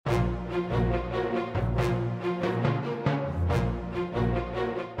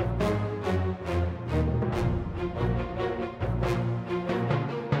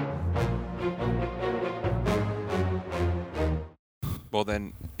Well,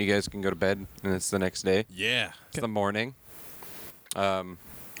 then you guys can go to bed, and it's the next day. Yeah. It's the morning. I'm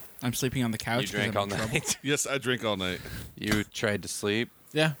sleeping on the couch. You drank all night. Yes, I drink all night. You tried to sleep.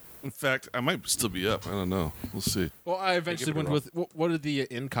 Yeah. In fact, I might still be up. I don't know. We'll see. Well, I eventually went with what did the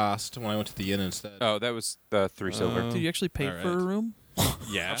inn cost when I went to the inn instead? Oh, that was the 3 silver. Did you actually pay All for a right. room?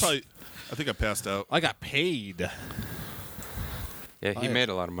 Yeah. I think I passed out. I got paid. Yeah, he made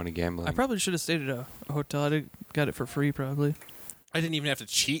a lot of money gambling. I probably should have stayed at a hotel. I got it for free, probably. I didn't even have to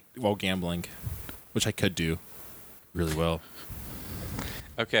cheat while gambling, which I could do really well.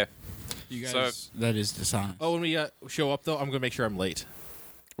 Okay. You So- guys, that is dishonest. Oh, when we show up though, I'm gonna make sure I'm late.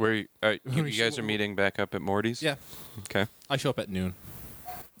 Where you guys are meeting back up at Morty's? Yeah, Okay. I show up at noon.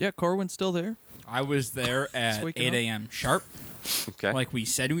 Yeah, Corwin's still there. I was there at waking 8 up. a.m. sharp, Okay. like we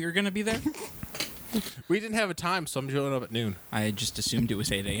said we were going to be there. We didn't have a time, so I'm showing up at noon. I just assumed it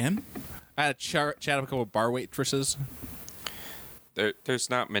was 8 a.m. I had to chat up a couple of bar waitresses. There's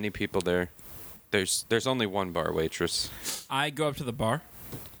not many people there. There's only one bar waitress. I go up to the bar,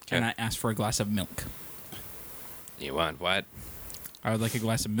 and Okay. I ask for a glass of milk. You want what? I would like a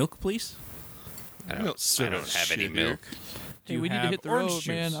glass of milk, please. I don't serve have any shit here. milk. Hey, you we need to have hit the orange road, juice?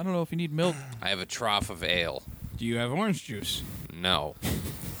 man. I don't know if you need milk. I have a trough of ale. Do you have orange juice? No.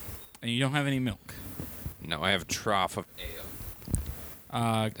 And you don't have any milk. No, I have a trough of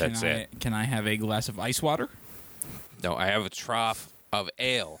ale. That's it. Can I have a glass of ice water? No, I have a trough of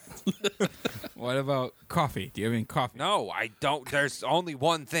ale. What about coffee? Do you have any coffee? No, I don't. There's only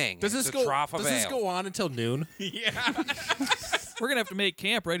one thing. Does It's this a go? trough of Does this ale. go on until noon? We're going to have to make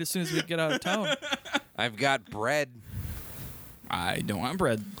camp right as soon as we get out of town. I've got bread. I don't want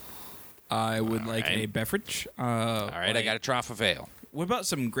bread. I would like right. a beverage. All right, I got a trough of ale. What about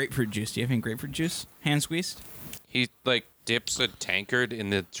some grapefruit juice? Do you have any grapefruit juice? Hand squeezed? He dips a tankard in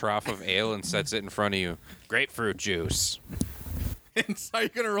the trough of ale and sets it in front of you. Grapefruit juice. Are you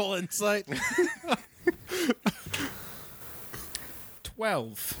gonna roll insight?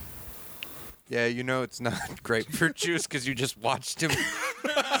 12. Yeah, you know it's not grapefruit juice because you just watched him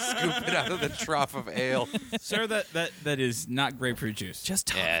scoop it out of the trough of ale. Sir, that is not grapefruit juice. Just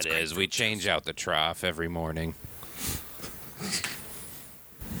tell Yeah, us. it is. We change out the trough every morning.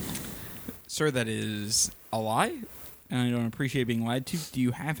 Sir, that is a lie, and I don't appreciate being lied to. Do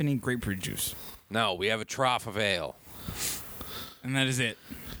you have any grapefruit juice? No, we have a trough of ale. And that is it.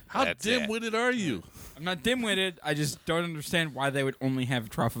 How That's it. dim-witted are you? I'm not dim-witted. I just don't understand why they would only have a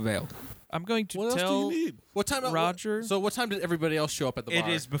trough of ale. I'm going to What else do tell you need? What time? Roger? So what time did everybody else show up at the It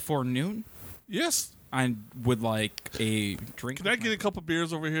bar? is before noon. Yes. I would like a drink. Can I get a couple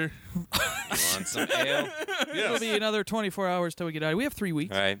beers over here? You want some ale? it'll be another 24 hours till we get out. We have 3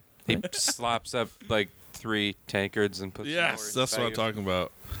 weeks. All right. He slops up 3 tankards and puts Yes, that's what I'm talking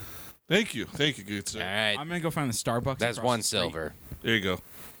about. Thank you, good sir. All right. I'm going to go find the Starbucks. That's across 1 the street. silver. There you go.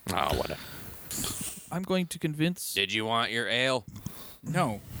 Oh, whatever. I'm going to convince. Did you want your ale?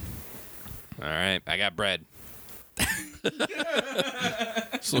 No. All right. I got bread.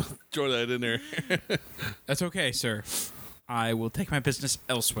 So throw that in there. That's okay, sir. I will take my business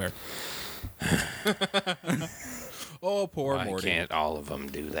elsewhere. Oh, poor Why Morty. can't all of them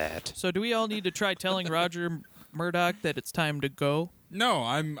do that? So do we all need to try telling Roger Murdoch that it's time to go? No,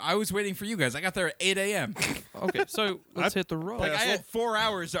 I was waiting for you guys. I got there at 8 a.m. Okay, so let's hit the road. Like, I had 4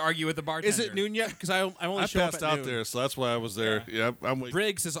 hours to argue with the bartender. Is it noon yet? Because I only I show up passed at out noon. there, so that's why I was there. Yeah, I'm waiting.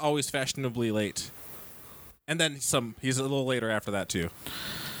 Briggs is always fashionably late, and then some. He's a little later after that too.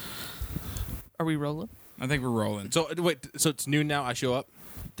 Are we rolling? I think we're rolling. So wait, so it's noon now. I show up.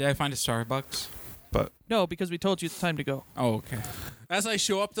 Did I find a Starbucks? But No, because we told you it's time to go. Oh, okay. As I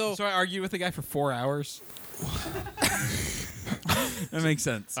show up though, So I argued with the guy for 4 hours. That makes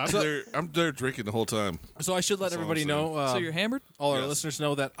sense. I'm there drinking the whole time. so I should let That's all everybody I'm know. So you're hammered? all our Yes. listeners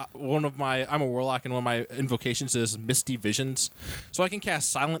know that I'm a warlock, and one of my invocations is Misty Visions, so I can cast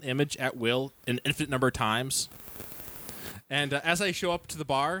Silent Image at will an infinite number of times. And as I show up to the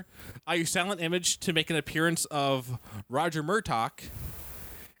bar, I use Silent Image to make an appearance of Roger Murdoch,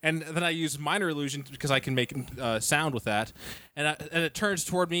 and then I use Minor Illusion because I can make sound with that, and it turns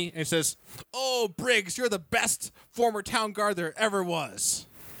toward me and says, "Oh, Briggs, you're the best former town guard there ever was."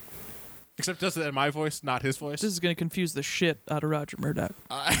 Except it does it in my voice, not his voice. This is going to confuse the shit out of Roger Murdoch.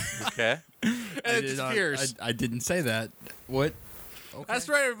 Okay. And it disappears. I didn't say that. What? That's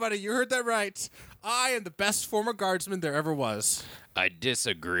right, everybody. You heard that right. I am the best former guardsman there ever was. I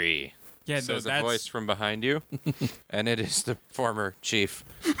disagree. Yeah, Says a voice from behind you, and it is the former chief,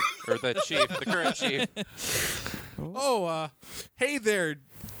 or the chief, the current chief. Oh, hey there,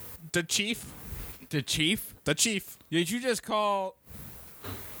 the chief. The chief? The chief. Did you just call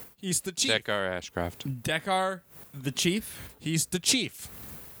He's the chief. Deckar Ashcroft. Deckar the chief? He's the chief.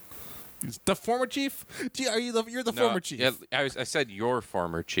 He's the former chief. You're the No, former chief. Yeah, I said your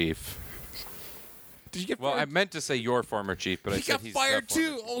former chief. Did you get Well, I fired? meant to say your former chief, but I He said got he's fired the former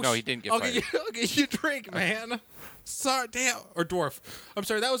too. chief. Oh, No, he didn't get okay, fired. Okay, you drink, man. Sorry, damn. Or dwarf. I'm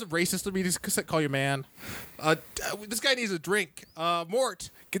sorry, that was racist of me to call you man. This guy needs a drink. Mort,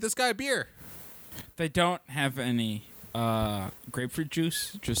 get this guy a beer. They don't have any grapefruit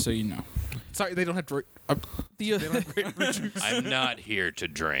juice, just so you know. Sorry, they don't have drink. The, They don't have grapefruit juice. I'm not here to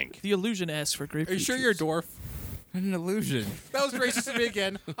drink. the illusion asks for Are grapefruit. you sure you're a juice. dwarf? An illusion. That was racist of me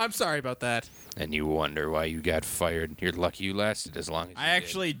again. I'm sorry about that. And you wonder why you got fired. You're lucky you lasted as long as I you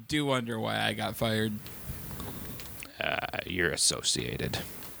actually do wonder why I got fired. did. You're associated.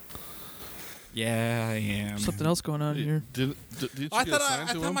 Yeah, I am. Something else going on here. Didn't you I get assigned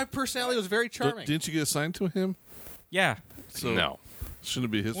to thought him? my personality was very charming. Didn't you get assigned to him? Yeah. So No. Shouldn't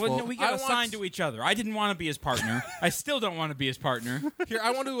it be his Well, fault? no, we I got assigned want- to each other. I didn't want to be his partner. I still don't want to be his partner. Here, I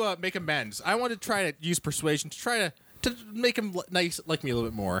want to make amends. I want to try to use persuasion to try to make him nice, like me a little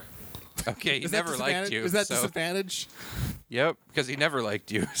bit more. Okay, he Is that never liked disadvantage? you. Is that so. disadvantage? Yep, because he never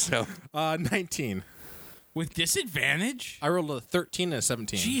liked you. So 19. With disadvantage? I rolled a 13 and a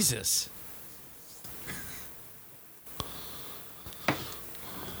 17. Jesus.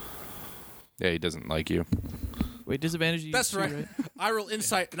 yeah, he doesn't like you. Wait, disadvantage. you That's too, right. I roll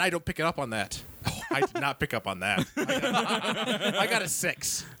insight and I don't pick it up on that. Oh, I did not pick up on that. I got a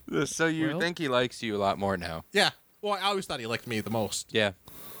 6. So you Well- think he likes you a lot more now? Yeah. Well, I always thought he liked me the most. Yeah.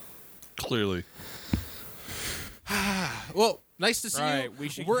 Clearly. Well, nice to see Right, you. we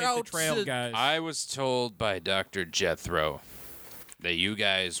should We're hit out the trail, to- guys. I was told by Dr. Jethro that you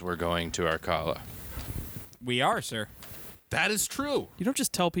guys were going to Arcala. We are, sir. That is true. You don't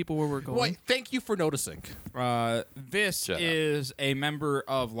just tell people where we're going. Why, thank you for noticing. This Shut up. is a member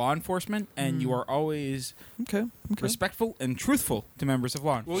of law enforcement, and you are always Okay. Okay. respectful and truthful to members of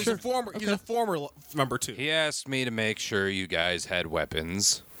law Well, enforcement. he's a former member too. He asked me to make sure you guys had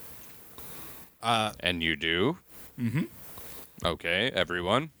weapons. And you do? Mm-hmm. Okay,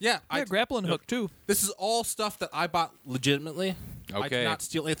 everyone. Yeah, Yeah, grappling hook too. this is all stuff that I bought legitimately. I Okay. did not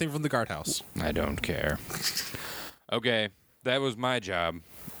steal anything from the guardhouse. I don't care. Okay, that was my job.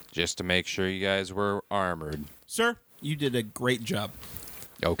 Just to make sure you guys were armored. Sir, you did a great job.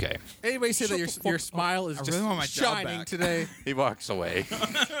 Okay. Anybody say that your smile is I just really want my job shining back. today? He walks away.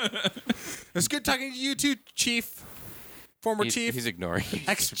 It's good talking to you too, Chief. Former Chief. He's ignoring you.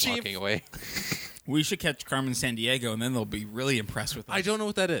 Ex-chief. Walking away. We should catch Carmen San Diego, and then they'll be really impressed with us. I don't know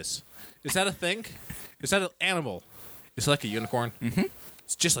what that is. Is that a thing? Is that an animal? It's like a unicorn. Mm-hmm.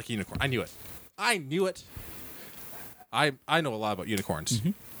 It's just like a unicorn. I knew it. I knew it. I know a lot about unicorns.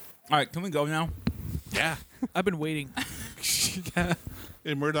 All right, can we go now? Yeah. I've been waiting.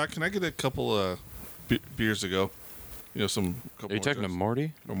 Hey, Murdoch, can I get a couple beers to go? You know, some. Couple Are you more talking to drinks.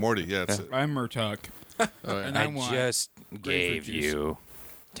 Morty? Or Morty? Yeah, that's it. I'm Murtuck. And I I want just gave juice. you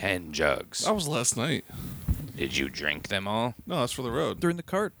 10 jugs. That was last night. Did you drink them all? No, that's for the road. They're in the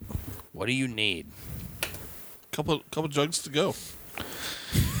cart. What do you need? Couple jugs to go.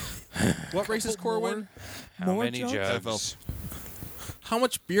 What race is Corwin? How More many jugs? jugs? How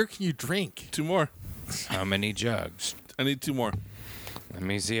much beer can you drink? 2 more. How many jugs? I need 2 more. Let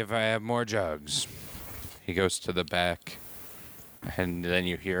me see if I have more jugs. He goes to the back, and then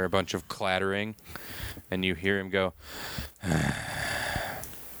you hear a bunch of clattering, and you hear him go,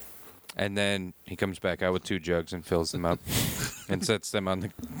 and then he comes back out with 2 jugs and fills them up and sets them on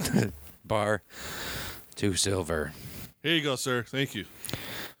the bar. 2 silver. Here you go, sir. Thank you.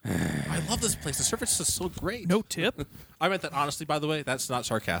 I love this place. The service is so great. No tip. I meant that honestly, by the way. That's not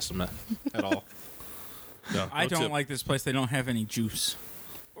sarcasm at all. No, I no don't tip. like this place. They don't have any juice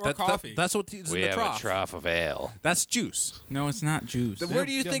or That- coffee. that's what is We in the have trough. a trough of ale. That's juice. no, it's not juice. Then where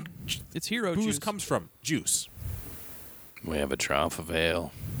do you Yeah. think It's hero booze juice. comes from? Juice. We have a trough of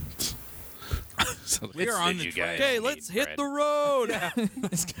ale. We are on Did the you trail. guys Okay, need let's hit bread? the road.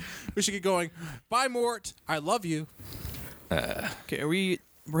 We should get going. Bye, Mort. I love you. Okay, we're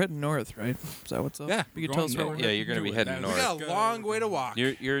heading north, right? Is that what's up? Yeah, You can going tell us where north. we're Yeah, you're going to be heading That We was- north. got a long way to walk.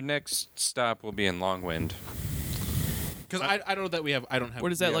 Your next stop will be in Longwind. Because I don't know that we have. I don't have.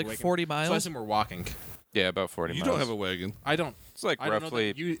 What is that, we have like wagon. 40 So I miles? assume we're walking. Yeah, about 40 You miles. don't have a wagon. I don't. It's like I don't know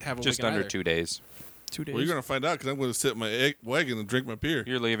roughly that you have a just wagon under either. 2 days. 2 days. Well, you're going to find out because I'm going to sit in my wagon and drink my beer.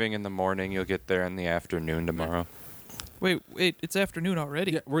 You're leaving in the morning. You'll get there in the afternoon tomorrow. Wait, it's afternoon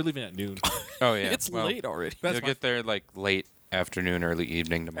already. Yeah, we're leaving at noon. Oh, yeah. It's well, late already. That's You'll my- get there like late afternoon, early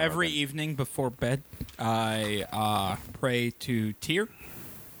evening tomorrow. Every then. evening before bed, I pray to Tyr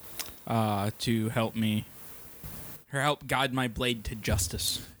to help guide my blade to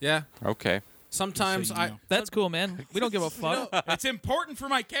justice. Yeah. Okay. Sometimes So you I. know. That's cool, man. We don't give a fuck. It's important for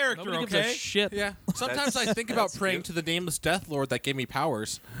my character, Nobody gives okay? a shit. Yeah. Sometimes I think about praying to the nameless Death Lord that gave me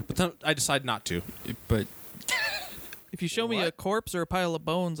powers, but then I decide not to. But If you show me a corpse or a pile of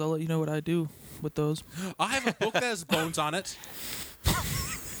bones, I'll let you know what I do with those. I have a book that has bones on it.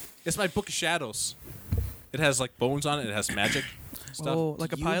 It's my Book of Shadows. It has like bones on it. It has magic stuff. Oh,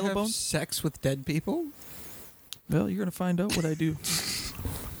 like a You pile of have bones? sex with dead people? Well, you're gonna find out what I do,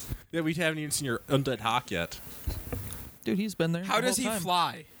 Yeah, we haven't even seen your undead hawk yet. dude. He's been there. how the does whole he time.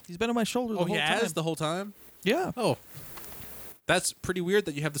 fly? He's been on my shoulder the Oh, whole he has time. the whole time. Yeah, Oh, that's pretty weird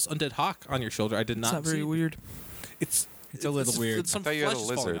that you have this undead hawk on your shoulder. I did it's not. not very see. weird. It's It's a little weird. It's some I thought you had a flesh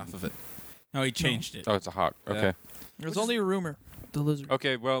is falling lizard. off of it. No, he changed it. Oh, it's a hawk. Yeah. Okay. It was only a rumor. The lizard.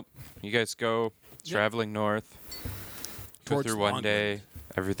 Okay. Well, you guys go traveling north. Go Towards through one Longwind. day.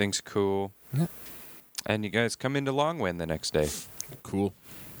 Everything's cool. Yeah. And you guys come into Longwind the next day. Cool.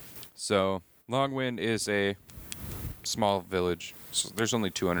 So Longwind is a small village. So there's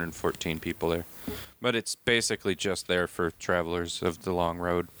only 214 people there, but it's basically just there for travelers of the long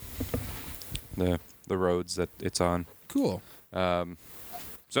road, the roads that it's on. Cool.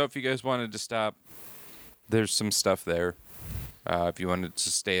 So if you guys wanted to stop, there's some stuff there. If you wanted to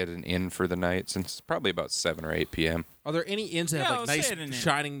stay at an inn for the night, since it's probably about 7 or 8 p.m. Are there any inns that Yeah, have I'll like say nice it in it.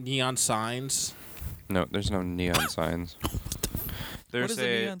 shining neon signs? No, there's no neon signs. There's is a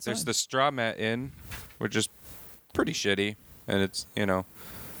neon there's sign? the Straw Mat Inn, which is pretty shitty, and it's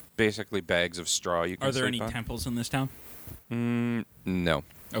basically bags of straw you can Are there sleep any on. temples in this town? No.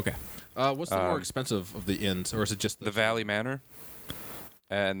 Okay. What's the more expensive of the inns, or is it just The Valley Manor,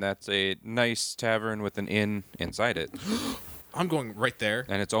 and that's a nice tavern with an inn inside it, I'm going right there.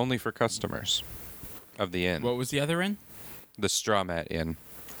 and it's only for customers of the inn. What was the other inn? The Straw Mat Inn.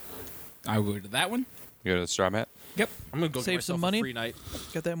 I would go to that one. You go to the Straw Mat? Yep. I'm gonna go Save get some myself money. a free night.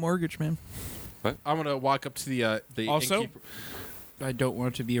 Got that mortgage, man. I'm gonna walk up to the Also- innkeeper. I don't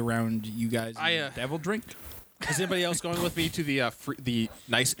want to be around you guys. I, and devil drink. Is anybody else going with me to the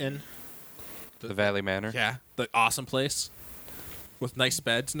nice inn? The Valley Manor? Yeah, the awesome place with nice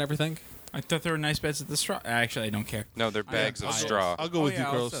beds and everything. I thought there were nice beds at the straw. Actually, I don't care. No, they're bags of I'll- straw. I'll go Oh, with yeah, you,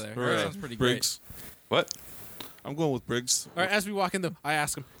 I'll Carlos. stay there. Or, That sounds pretty Briggs. What? I'm going with Briggs. All right, as we walk in, I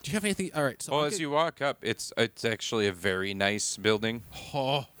ask him, "Do you have anything?" All right, so Well, I'm as good- you walk up, it's actually a very nice building.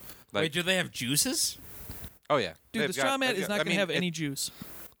 Oh, Like, Wait, do they have juices? oh yeah, Dude, They've the straw got- mat they've is got- not I gonna mean, have it- any juice.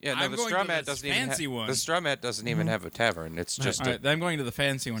 Yeah, no, I'm the going straw to mat this doesn't even fancy have. one. The straw mat doesn't even have a tavern. It's just All right, then I'm going to the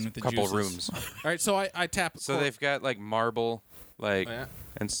fancy one with the a couple juices. rooms. all right. So I tap. So they've got like marble, like Oh, yeah?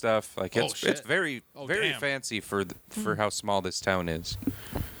 and stuff. Like Oh, it's shit. very Oh, very damn. fancy for how small this town is.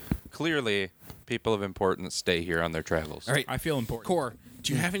 Clearly, people of importance stay here on their travels. All right, I feel important. Core,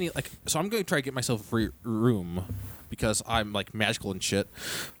 do you have any like? So I'm going to try to get myself a free room because I'm like magical and shit.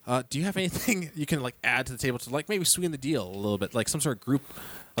 Do you have anything you can like add to the table to like maybe sweeten the deal a little bit, like some sort of group?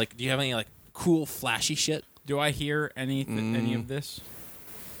 Like, do you have any like cool flashy shit? Do I hear any Mm. of this?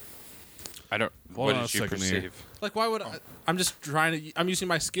 I don't. Hold What on did a you second here. perceive? Like, why would I? I'm just trying to. I'm using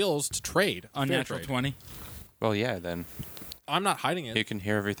my skills to trade. Fair Unnatural trade. 20. Well, yeah. Then I'm not hiding you it. can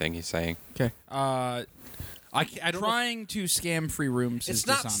hear everything he's saying. Okay. I don't. know. Trying to scam free rooms It's is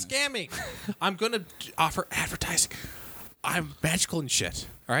not dishonest. scamming. I'm gonna offer advertising. I'm magical and shit.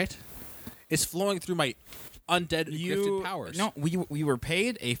 All right. It's flowing through my undead gifted powers. No, we were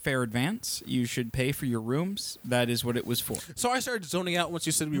paid a fair advance. You should pay for your rooms. That is what it was for. So I started zoning out once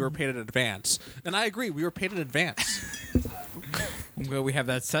you said we were paid in advance, and I agree. We were paid in advance. Well, we have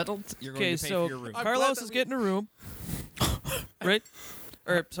that settled. You're going Okay, to pay so for your room. I'm Carlos glad that is we- getting a room, right?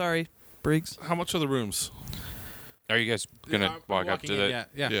 Or sorry, Briggs. How much are the rooms? Are you guys gonna I'm walk up walking to in, the?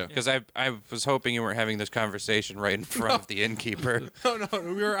 Yeah. Yeah. Because I was hoping you weren't having this conversation right in front of the innkeeper. No,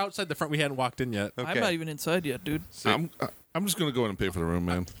 we were outside the front. We hadn't walked in yet. Okay. I'm not even inside yet, dude. I'm just gonna go in and pay for the room,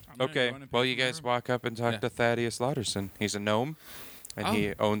 man. I'm gonna Okay. go in and Well, pay you for your guys room. walk up and talk Yeah. to Thaddeus Lauderson. He's a gnome, and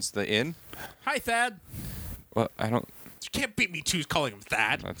he owns the inn. Hi, Thad. Well, I don't. You can't beat me to calling him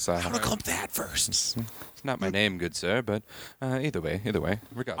Thad. That's I'm gonna call him Thad first. It's not my name, good sir, but either way,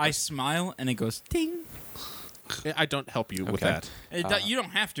 regardless. I smile and it goes ting. I don't help you with Okay. that. You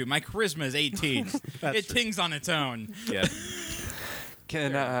don't have to. My charisma is 18. It tings on its own. Yeah.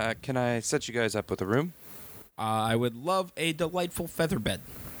 Can I set you guys up with a room? I would love a delightful feather bed.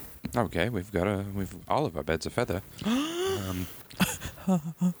 Okay, we've all of our beds of feather.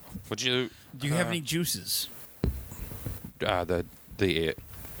 Would you Do you have any juices? the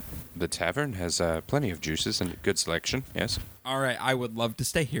the tavern has plenty of juices and a good selection. Yes. All right, I would love to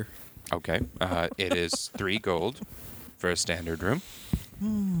stay here. Okay. It is 3 gold for a standard room.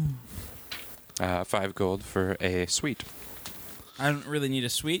 5 gold for a suite. I don't really need a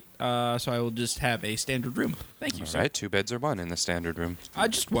suite, so I will just have a standard room. Thank you, All sir. right. 2 beds or 1 in the standard room.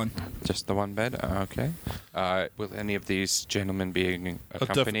 Just one. Just the 1 bed. Okay. Will any of these gentlemen be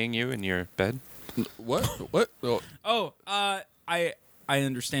accompanying you in your bed? What? What? Oh, Oh, I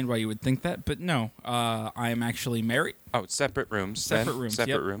understand why you would think that, but no. I am actually married, Oh, separate rooms. Separate then? rooms,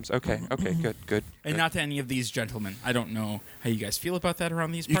 Separate yep. rooms. Okay. Okay. Good. Good. and good. not to any of these gentlemen. I don't know how you guys feel about that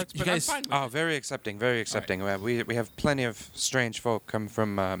around these You- parts, you but guys- I'm fine with Oh, it. very accepting. Very accepting. We have plenty of strange folk come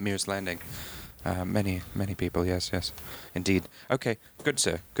from Mears Landing. Many people. Yes. Yes. Indeed. Okay. Good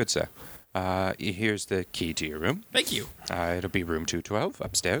sir. Good sir. Here's the key to your room. Thank you. It'll be room 212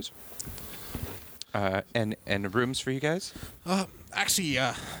 upstairs. And rooms for you guys. Actually,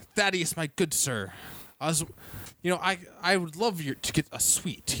 Thaddeus, my good sir, I would love to get a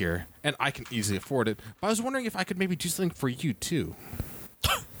suite here, and I can easily afford it. But I was wondering if I could maybe do something for you too.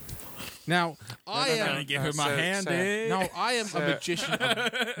 Now, I I'm am gonna give him my sir, hand. sir. eh? no, I am a magician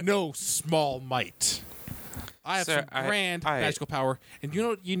of no small might. I have Sir, some grand I- magical power, and you know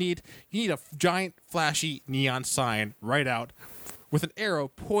what you need? You need a giant, flashy neon sign right out with an arrow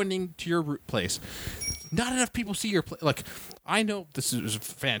pointing to your root place. Not enough people see your place. Like, I know this is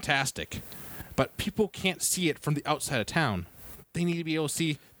fantastic, but people can't see it from the outside of town. They need to be able to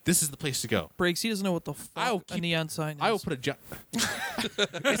see this is the place to go. Breaks. He doesn't know what the I'll fuck a keep- neon sign is. I will put a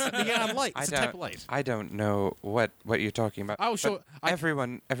it's a neon light. It's a type of light. I don't know what you're talking about. I'll show- but I-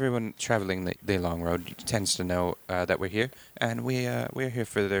 everyone traveling the long road tends to know that we're here, and we're here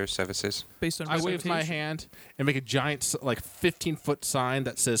for their services. based on I wave my reputation. hand and make a giant, 15-foot sign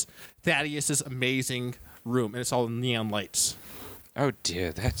that says Thaddeus's amazing room, and it's all neon lights. Oh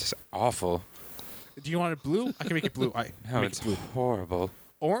dear, that's awful. Do you want it blue? I can make it blue. I No, make it's it blue. horrible.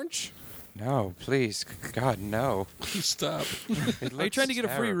 Orange? No, please, God, no. stop. It Are you trying to get a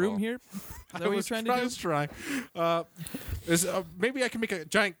free room terrible. here? Is that what you're trying to I do? was trying. Maybe I can make a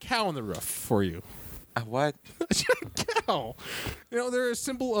giant cow on the roof for you. What? A giant cow. They're a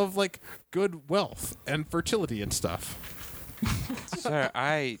symbol of good wealth and fertility and stuff. Sir,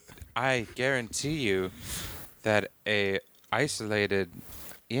 I guarantee you that a isolated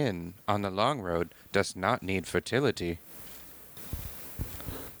inn on the long road does not need fertility.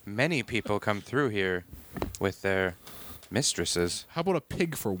 Many people come through here with their mistresses. How about a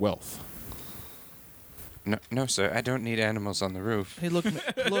pig for wealth? No, sir, I don't need animals on the roof. Hey, look,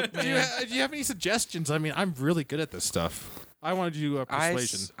 look, Do man. you have any suggestions? I mean, I'm really good at this stuff. I want to do a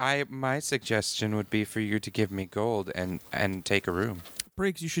persuasion. My suggestion would be for you to give me gold and take a room.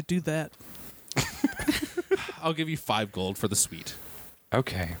 Briggs, you should do that. I'll give you 5 gold for the suite.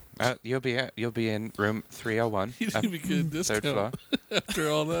 Okay, you'll be in room 301. You didn't even get a Third floor. discount after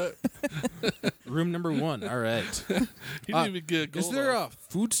all that. Room number 1. All right. He didn't even get a gold Is there off.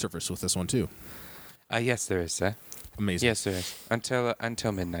 a food service with this one too? Yes, there is, sir. Amazing. Yes, there is.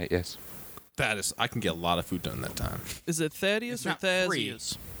 Until midnight. Yes. That is. I can get a lot of food done that time. Is it Thaddeus It's or not free.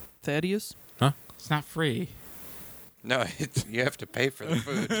 Thaddeus? Thaddeus? It's not free. No, you have to pay for the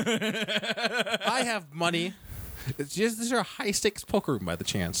food. I have money. It's just these are a high stakes poker room by the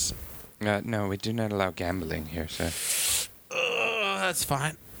chance. No, we do not allow gambling here, sir. That's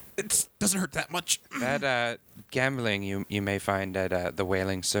fine. It doesn't hurt that much. That gambling you may find at the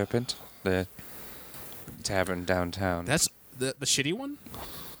Wailing Serpent, the tavern downtown. That's the shitty one.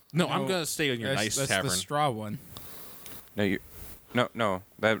 No, I'm No, gonna stay in your nice that's tavern. the straw one. No,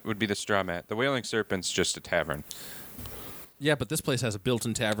 that would be the Straw Mat. The Wailing Serpent's just a tavern. Yeah, but this place has a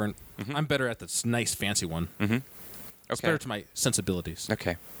built-in tavern. I'm better at this nice fancy one. Mm-hmm. It's Okay. better to my sensibilities.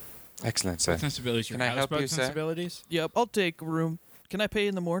 Okay. Excellent, sir. Sensibilities. Your Can I help houseboat you, sir? sensibilities. Yep, I'll take a room. Can I pay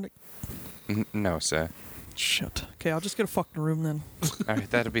in the morning? No, sir. Shit. Okay, I'll just get a fucking room then. All right,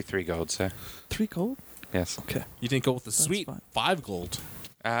 that'll be 3 gold, sir. 3 gold? Yes. Okay. You didn't go with the That's suite. fine. 5 gold.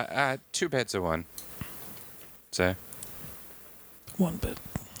 2 beds or 1. Sir. 1 bed.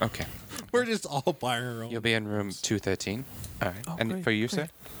 Okay. We're just all buying our own. You'll be in room 213. All right. Oh, and great, for you, great.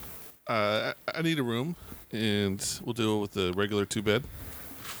 sir? I need a room, and we'll do it with the regular 2-bed.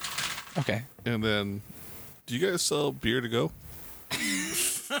 Okay. And then, do you guys sell beer to go?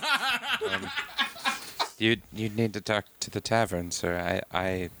 You'd need to talk to the tavern, sir.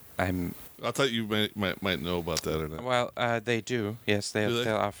 I'm I thought you might know about that or not. well. They do. Yes, Do they?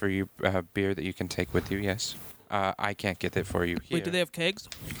 they'll offer you beer that you can take with you. Yes. I can't get it for you here. Wait, do they have kegs?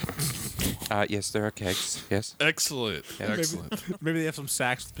 Yes, there are kegs. Yes. Excellent. Yeah. Excellent. Maybe they have some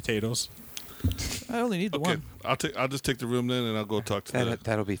sacks with potatoes. I only need the Okay, one. I'll just take the room then, and I'll go talk to the.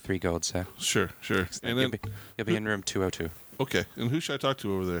 That'll be 3 gold, sir. Sure. And you'll then be in room 202. okay, and who should I talk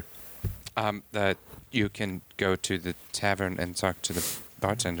to over there? That you can go to the tavern and talk to the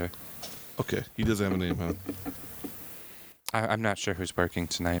bartender. Okay, he doesn't have a name, huh? I'm not sure who's working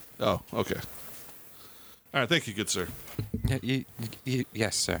tonight. Oh, okay. All right, thank you, good sir. Yeah,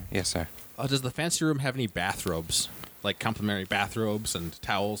 yes, sir. Yes, sir. Does the fancy room have any bathrobes? Like complimentary bathrobes and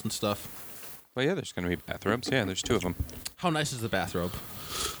towels and stuff? Well, yeah, there's going to be bathrobes. Yeah, there's 2 of them. How nice is the bathrobe?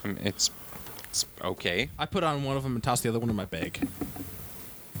 It's okay. I put on one of them and toss the other one in my bag.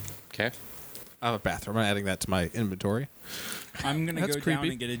 Okay. I have a bathrobe. I'm adding that to my inventory. I'm gonna That's go down creepy.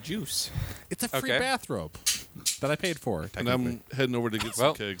 and get a juice. It's a free Okay. bathrobe that I paid for. And technically. I'm heading over to get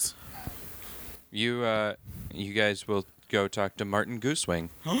Well- some kegs. You guys will go talk to Martin Goosewing.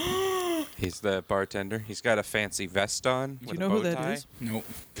 He's the bartender. He's got a fancy vest on. Do with you know a bow who that tie. is? Nope.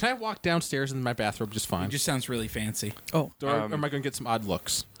 Can I walk downstairs in my bathrobe just fine? It just sounds really fancy. Oh, or am I going to get some odd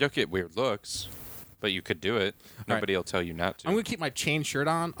looks? You'll get weird looks, but you could do it. Nobody will tell you not to. I'm going to keep my chain shirt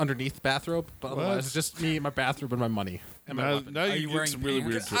on underneath the bathrobe, but otherwise What? it's just me, my bathrobe, and my money. And my Now, weapon. now Are you you get wearing some really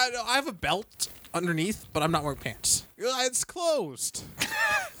weird. pants? I have a belt underneath, but I'm not wearing pants. It's closed.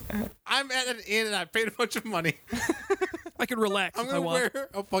 I'm at an inn and I paid a bunch of money. I could relax I'm if I going to want. wear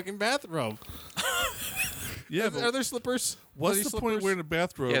a fucking bathrobe. Yeah, Are but there slippers? what's Fuzzy the point of slippers? wearing a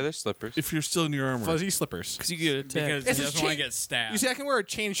bathrobe Yeah, there's slippers. if you're still in your armor? Fuzzy slippers? Because you get attacked. Because It's he a doesn't want chain- to get stabbed. You see, I can wear a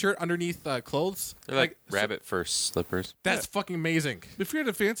chain shirt underneath clothes. They're like rabbit fur slippers. That's fucking amazing. If you're at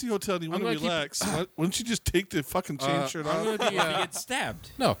a fancy hotel and you want to gonna keep- relax, why don't you just take the fucking chain shirt I'm off? gonna be, If he gets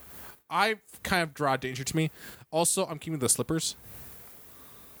stabbed. no, I kind of draw danger to me. Also, I'm keeping the slippers.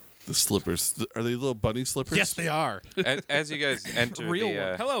 The slippers. Are they little bunny slippers? Yes, they are. As you guys enter Real the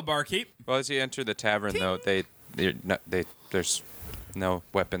one. Hello, barkeep. well, as you enter the tavern, though, there's no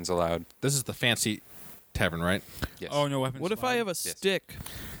weapons allowed. This is the fancy tavern, right? Yes. Oh, no weapons. What if I have a Yes. stick?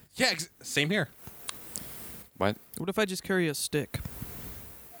 Yeah, same here. What? What if I just carry a stick?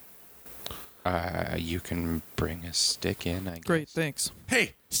 You can bring a stick in. I guess. Great, thanks.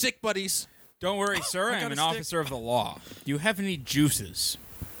 Hey, stick buddies. Don't worry, sir. I I'm got an a stick. officer of the law. Do you have any juices?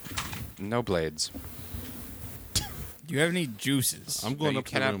 No blades. Do you have any juices? I'm No, going you up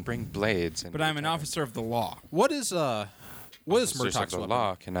to the cannot room. bring blades. But I'm an officer of the law. What is Officers of Murtaugh's the weapon?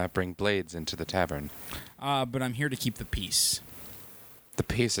 law cannot bring blades into the tavern. But I'm here to keep the peace. The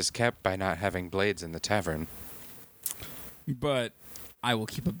peace is kept by not having blades in the tavern. But I will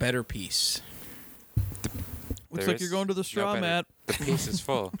keep a better peace. Looks There like is you're going to the no straw better- mat. The peace is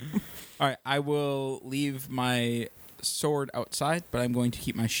full. All right, I will leave my sword outside, but I'm going to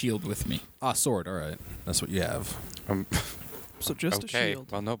keep my shield with me. Sword. All right, that's what you have. Um, So just okay. a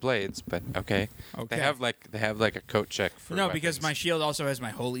shield. Well, no blades, but okay. Okay. They have like a coat check for No, because weapons. my shield also has my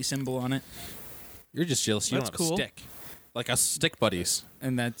holy symbol on it, You're just jealous. You That's don't have cool. a stick. Like us stick buddies.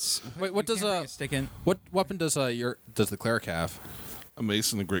 and that's. Wait, what You does can't bring a stick in? what weapon does the cleric have? A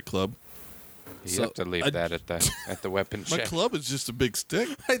mace and a great club. You So, have to leave that at the weapon My check. club is just a big stick.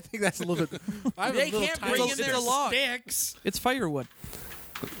 I think that's a little bit. I have a They little can't tiny bring in It's their a log. sticks. It's firewood.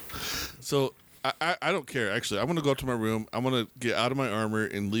 So I don't care. Actually, I'm gonna go up to my room. I'm gonna get out of my armor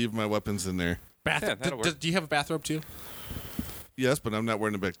and leave my weapons in there. Yeah, that'll work. Do you have a bathrobe too? Yes, but I'm not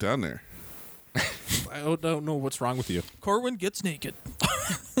wearing it back down there. I don't know what's wrong with you. Corwin gets naked.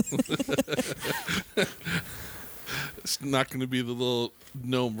 It's not gonna be the little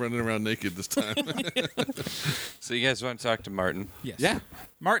gnome running around naked this time. So you guys want to talk to Martin? Yes. Yeah.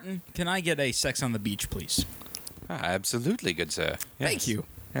 Martin, can I get a sex on the beach, please? Absolutely, good sir. Thank Yes. you.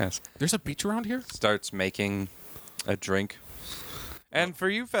 Yes. There's a beach around here. Starts making a drink. And for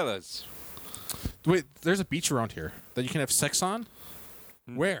you fellas, Wait, there's a beach around here that you can have sex on.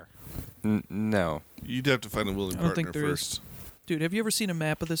 Where? no. You'd have to find a willing I don't partner think there is. first. Dude, have you ever seen a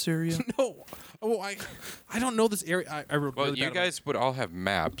map of this area? No. Oh, I don't know this area. I Well, really you bad guys would all have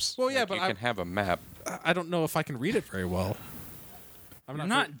maps. Well, yeah, Like, but you I- can have a map. I don't know if I can read it very well. I'm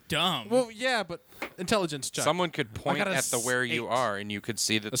not dumb. Well, yeah, but intelligence check. Someone could point got a at the where you 8. are, and you could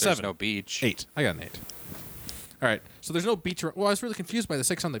see that A there's 7. no beach. 8. I got an 8. All right. So there's no beach. Well, I was really confused by the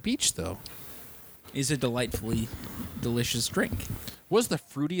sex on the beach, though. Is a delightfully delicious drink. What's the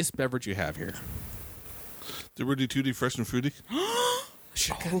fruitiest beverage you have here? The Rudy Tooty Fresh and Fruity.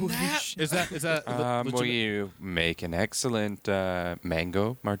 Holy shit. Is that Will legitimate? you make an excellent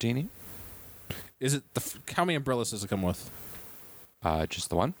mango martini? Is it how many umbrellas does it come with? Just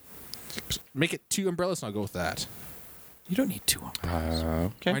the one? Make it 2 umbrellas, and I'll go with that. You don't need 2 umbrellas.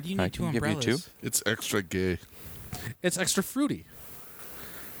 Okay. Why do you I need 2 can give you umbrellas? 2. It's extra gay. It's extra fruity.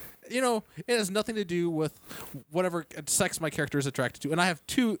 it has nothing to do with whatever sex my character is attracted to. And I have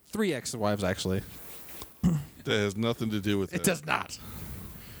 3 ex-wives, actually. That has nothing to do with It does not.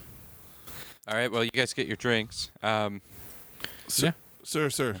 All right. Well, you guys get your drinks. Sir,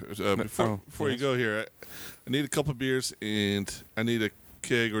 before you yes. go here, I need a couple beers and I need a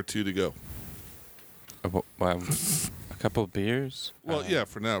keg or 2 to go. Well, a couple of beers. Well, yeah,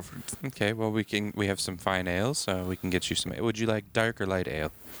 for now. Okay. Well, we have some fine ales, so we can get you some. Would you like dark or light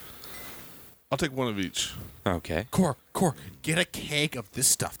ale? I'll take one of each. Okay. Core, get a keg of this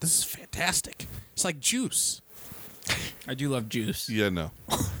stuff. This is fantastic. It's like juice. I do love juice. Yeah, no.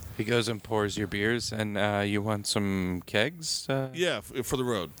 He goes and pours your beers, and you want some kegs? Yeah, for the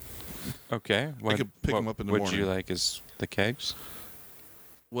road. Okay. I could pick 'em up in the Would you morning. like is the kegs?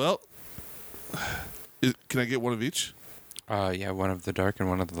 Well, can I get one of each? Yeah, one of the dark and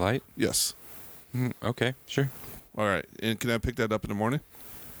one of the light. Yes. Okay, sure. All right. And can I pick that up in the morning?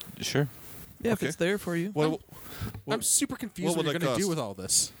 Sure. Yeah, if Okay. it's there for you. What I'm super confused what what would you're that going to do cost? with all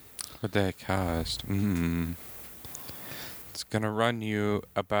this. What'd that cost? It's gonna run you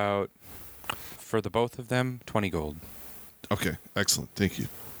about, for the both of them, 20 gold. Okay, excellent. Thank you.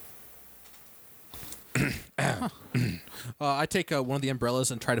 I take one of the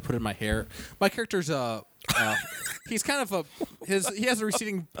umbrellas and try to put it in my hair. My character's he's kind of he has a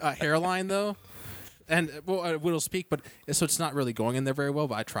receding hairline though, and Will speak, but so it's not really going in there very well.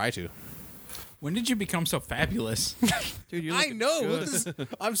 But I try to. When did you become so fabulous? Dude, you I look know good.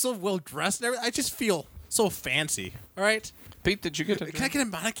 I'm so well dressed and everything. I just feel so fancy. All right, Pete, did you get can I get a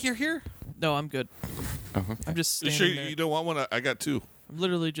manicure here? No, I'm good. Uh-huh. I'm just You standing sure there. you don't want one? I got 2. I'm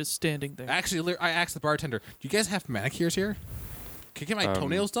literally just standing there. Actually, I asked the bartender, "Do you guys have manicures here? Can I get my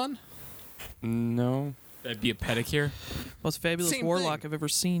toenails done?" No. That'd be a pedicure. Most fabulous Same warlock thing. I've ever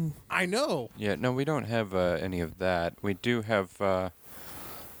seen. I know. Yeah, no, we don't have any of that. We do have,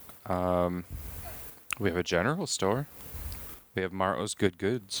 we have a general store. We have Mario's Good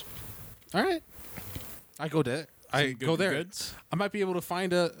Goods. All right, I go there. I go there. Goods? I might be able to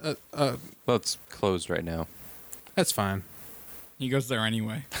find a Well, it's closed right now. That's fine. He goes there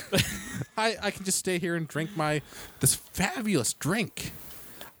anyway. I can just stay here and drink this fabulous drink.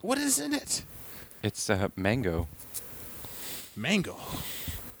 What is in it? It's mango Mango.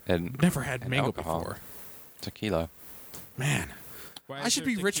 and Never had and mango alcohol. before. Tequila. Man, Why I is should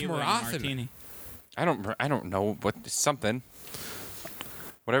there be rich tequila more in often. martini? I don't know what something.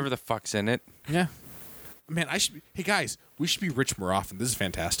 Whatever the fuck's in it. yeah. Man, I should be. Hey guys, we should be rich more often. This is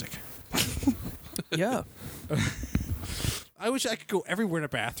fantastic. Yeah. I wish I could go everywhere in a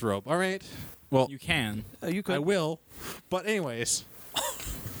bathrobe. All right. Well, You can. You could. I will. But anyways,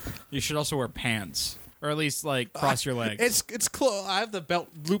 You should also wear pants, or at least like cross your legs. it's close. I have the belt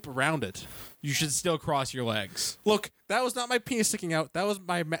loop around it. You should still cross your legs. Look, that was not my penis sticking out. That was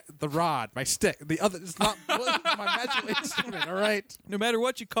the rod, my stick. The other is not my magical instrument. All right. No matter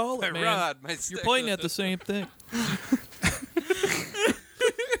what you call it, man. You're pointing at the same thing.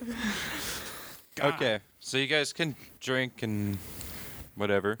 Okay, so you guys can drink and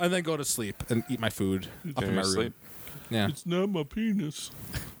whatever. And then go to sleep and eat my food up in my room. Sleep. Yeah. It's not my penis.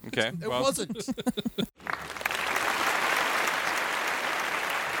 Okay. It well, wasn't.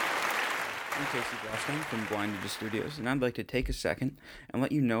 I'm Casey Blossom from Blind Ninja Studios, and I'd like to take a second and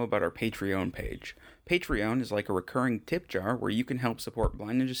let you know about our Patreon page. Patreon is like a recurring tip jar where you can help support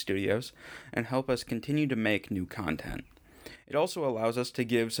Blind Ninja Studios and help us continue to make new content. It also allows us to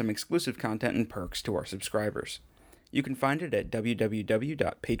give some exclusive content and perks to our subscribers. You can find it at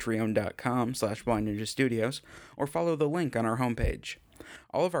www.patreon.com/blindninjastudios or follow the link on our homepage.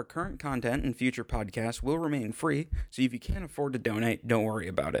 All of our current content and future podcasts will remain free, so if you can't afford to donate, don't worry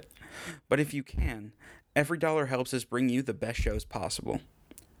about it. But if you can, every dollar helps us bring you the best shows possible.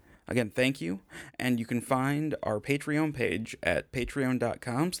 Again, thank you, and you can find our Patreon page at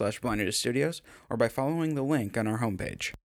patreon.com/blindninjastudios or by following the link on our homepage.